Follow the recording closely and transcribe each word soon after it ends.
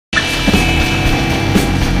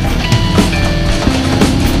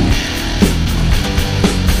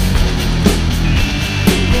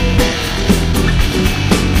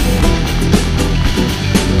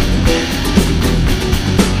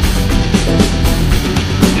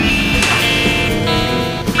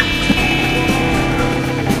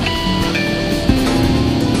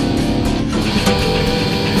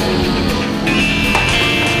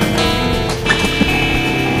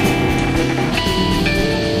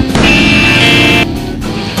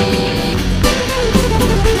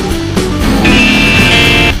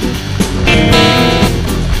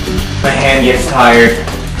tired.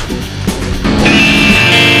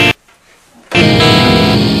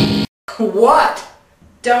 What?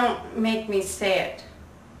 Don't make me say it.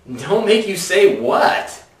 Don't make you say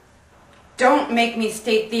what? Don't make me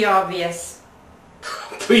state the obvious.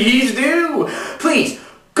 Please do. Please,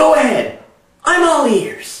 go ahead. I'm all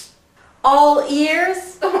ears. All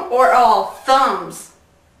ears or all thumbs?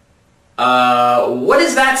 What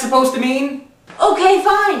is that supposed to mean? Okay,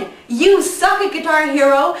 fine. You suck at Guitar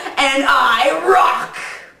Hero and I rock.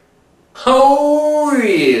 Oh,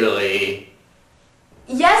 really?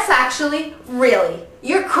 Yes, actually, really.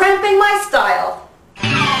 You're cramping my style.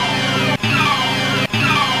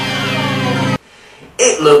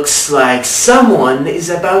 It looks like someone is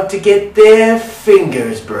about to get their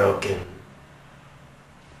fingers broken.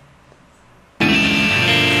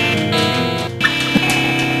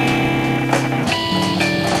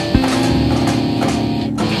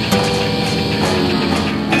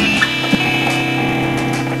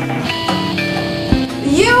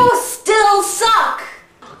 You still suck.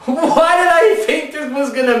 Why did I think this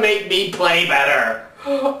was gonna make me play better?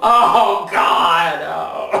 Oh, God.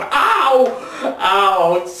 Oh, ow.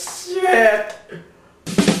 Ow, shit.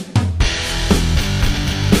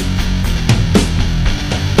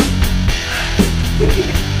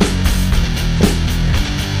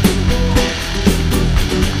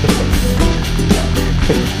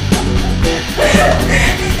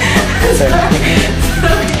 Sorry.